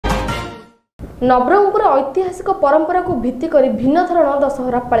नवरंगपुर ऐतिहासिक परंपरा को भित्ति करी भिन्न धरण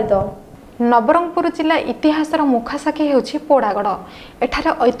दशहरा पालित। नवरंगपुर जिला इतिहासर मुखासाखी होछि पोड़ागढ़।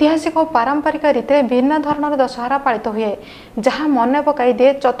 एठारे ऐतिहासिक और पारंपरिक रीति भिन्न धरण दशहरा पालित हुए, जहाँ मन पकाई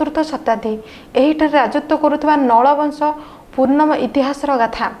दिए चतुर्थ शताब्दी एहिठारे राजत्व करुवा नलवंश पूर्णम इतिहासर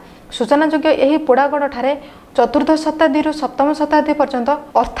गाथा। सूचनायोग्य यही पोड़ागढ़ ठारे चतुर्थ शताब्दी सप्तम शताब्दी पर्यंत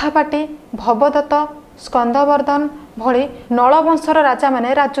अर्थापाटी, भवदत्त, स्कंदवर्धन भली नलवंशर राजा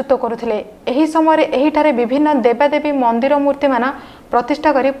माने राजत्व करुथिले। एही समय एहिठारे विभिन्न देवादेवी मंदिर मूर्ति मान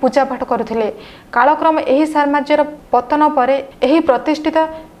प्रतिष्ठा करी पूजा पाठ करुथिले। कालक्रम एही साम्राज्यर पतन परे एही प्रतिष्ठित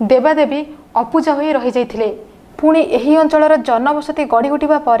देवादेवी अपूजा होई रहि जाइथिले। पुणी एही अंचलर जनबसति गढ़ी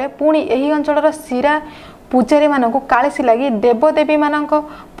उठिबा परे पुणी एही अंचलर शिरा पूजारी मानक कालिसी लगी देवदेवी मानक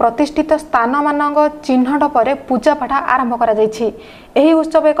प्रतिष्ठित स्थान मानक चिन्हट पर पूजा पाठ आरंभ करा जाइछि। एही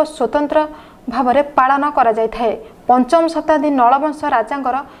उत्सव एक स्वतंत्र भावरे पालन करा जाय थाए। पंचम शताब्दी नलवंश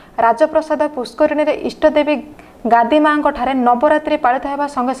राजांकर राजप्रसाद पुष्करिणी रे इष्टदेवी गादी मांक ठारे नवरात्रि पालित हेबा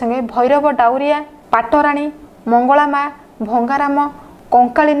संगे संगे भैरव डाउरिया, पाटराणी, मंगला माँ, भंगाराम,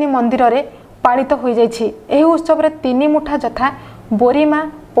 कंकालिनी मंदिर रे पालित हो जाइछि। एही उत्सव रे तीन मुठा जथा बोरीमा,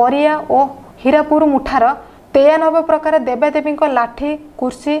 परिया और हीरापुर मुठार 93 प्रकार देवादेवी लाठी,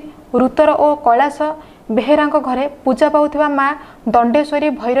 कुर्सी, ऋतर और कैलाश बेहेरांक घरे पूजा पाउथिबा माँ दंडेश्वरी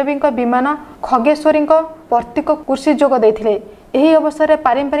भैरवी विमान खगेश्वरी प्रतीक कुर्सी जोग देथिले। एही अवसर में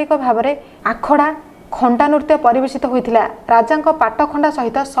पारंपरिक भाव में आखड़ा खंडा नृत्य परिवेशित होइथिला। राजांक पाटखंडा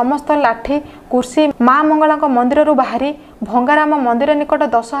सहित समस्त लाठी कुर्सी माँ मंगला मंदिर बाहरी भंगाराम मंदिर निकट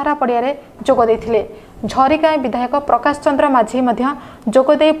दशहरा पड़िया जोग देथिले। झरिका विधायक प्रकाश चंद्र माझी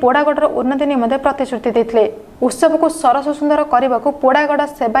जोगदे पोड़ागढ़ उन्नति निमंते प्रतिश्रुति देथिले। उत्सव को सरस सुंदर करने को पोड़ागढ़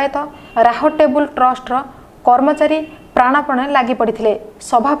सेवायत राह टेबुल ट्रस्ट कर्मचारी प्राणपणे लगी पड़ते।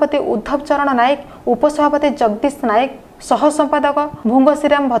 सभापति उद्धव चरण नायक, उपसभापति जगदीश नायक, सहसंपादक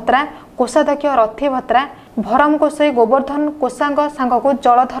भुंगश्रीराम भत्रा, कोषाध्यक्ष रथी भत्रा, भरम कोसई गोवर्धन कोषांग सांगक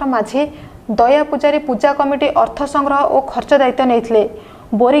जलधर माझी, दया पूजारी पूजा कमिटी अर्थ संग्रह और खर्च दायित्व नहीं।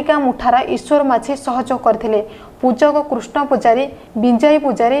 बोरिका मुठारा ईश्वर माझी सहयोग करथिले। पूजक कृष्ण पूजारी, बिंजाई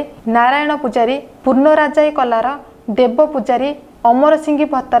पूजारी, नारायण पूजारी, पूर्णराजाई कलार, देव पूजारी, अमर सिंह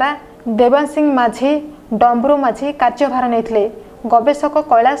भत्तरा, देवान सिंह माझी, डम्बरू माझी कार्यभार नहीं। गवेषक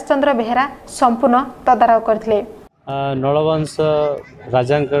कैलाश चंद्र बेहेरा संपूर्ण तदारख करथिले। नलवंश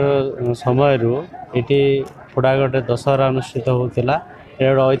राजांकर समय ये पोड़ागढ़ दशहरा अनुष्ठित होता।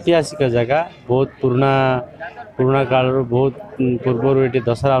 गोटे ऐतिहासिक जगह, बहुत पुराना काल बहुत पूर्व ये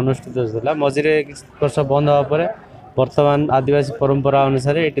दशहरा अनुष्ठित होता। मझे वर्ष बंद होगा बर्तमान आदिवासी परंपरा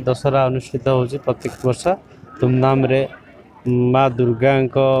अनुसार ये दशहरा अनुष्ठित हो प्रत्येक वर्ष धूमधाम रे माँ दुर्गा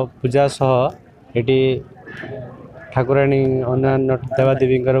पूजा सह ये ठाकुराणी अन्य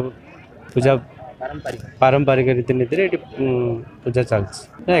देवादेवी पूजा पारंपरिक रीतिनीति पूजा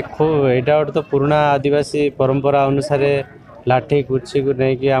चलती। यहाँ गोटे तो पुराना आदिवासी परंपरा अनुसार लाठी कुर्सी को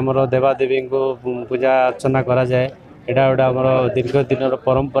लेकिन आमर देवादेवी को पूजा अर्चना करा जाए। यहाँ गोटे आम दीर्घ दिन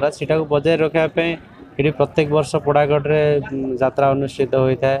परंपरा सीटा को बजाय रखापी ये प्रत्येक वर्ष पोड़ागढ़ यात्रा अनुष्ठित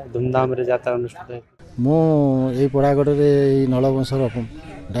होता है। धूमधाम रे यात्रा अनुष्ठित है। मु पोड़ागढ़ नलवंशर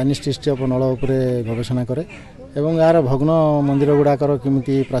डायनेस्टी ऑफ नल उपरे गवेषणा करे एवं यार भग्न मंदिर गुड़ाकर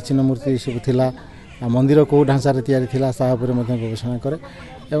केमिति प्राचीन मूर्ति सब थिला, मंदिर कौ ढांचार तैयारी थिला गवेषणा करे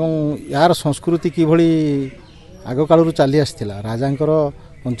एवं यार संस्कृति किभली आग कालू चली आसला। राजांकर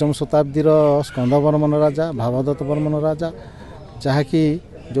पंचम शताब्दीर स्कंदवर्मन राजा, भावदत्त वर्मन राजा, जहाँकि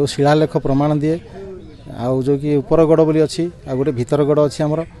जो शिलालेख प्रमाण दिए आउ जो कि ऊपर गड़ बोली अच्छी आ गोटे भीतर गड़ अच्छी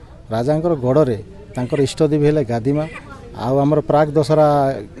आमर राजांकर गड़े तांकर इष्टदेवी हेले गादीमा। आमर प्राग दशहरा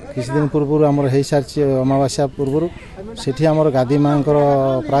किसी दिन पूर्व आमर हो सारी अमावास्या पूर्व सेठी आमर गादी माँ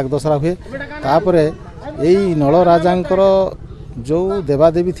प्राग दशहरा हुए। तापर यही नल राजांकर जो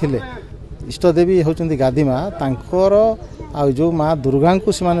देवादेवी थिले इष्टदेवी होचंदी गादी माँ तांकर आ जो माँ दुर्गा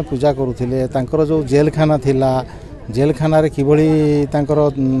को से माने पूजा करुथिले। तांकर जो जेलखाना थिला, जेलखाना रे किभली तांकर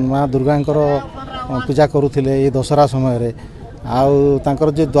माँ दुर्गांकर पूजा करुथिले ये दशहरा समय रे। आउ तांकर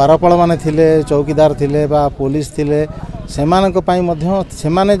जो द्वारपाल माने थिले, चौकीदार थिले बा पुलिस थिले, सेमानक पई मध्य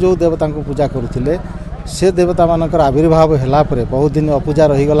सेमाने जो देवता को पूजा करुथिले से देवता मानकर आविर्भाव होला परे बहुत दिन अपूजा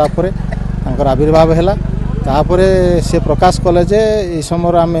रही गला परे तांकर आविर्भाव हैला। तापरे से प्रकाश कले जे ए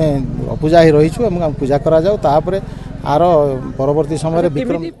समय आमे अपूजा ही रहीछु हम पूजा करा जाऊ। तापरे आर परवर्ती समय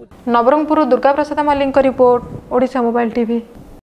Vikram. Nabarangpur Durga Prasad Mallik report, Odisha mobile TV.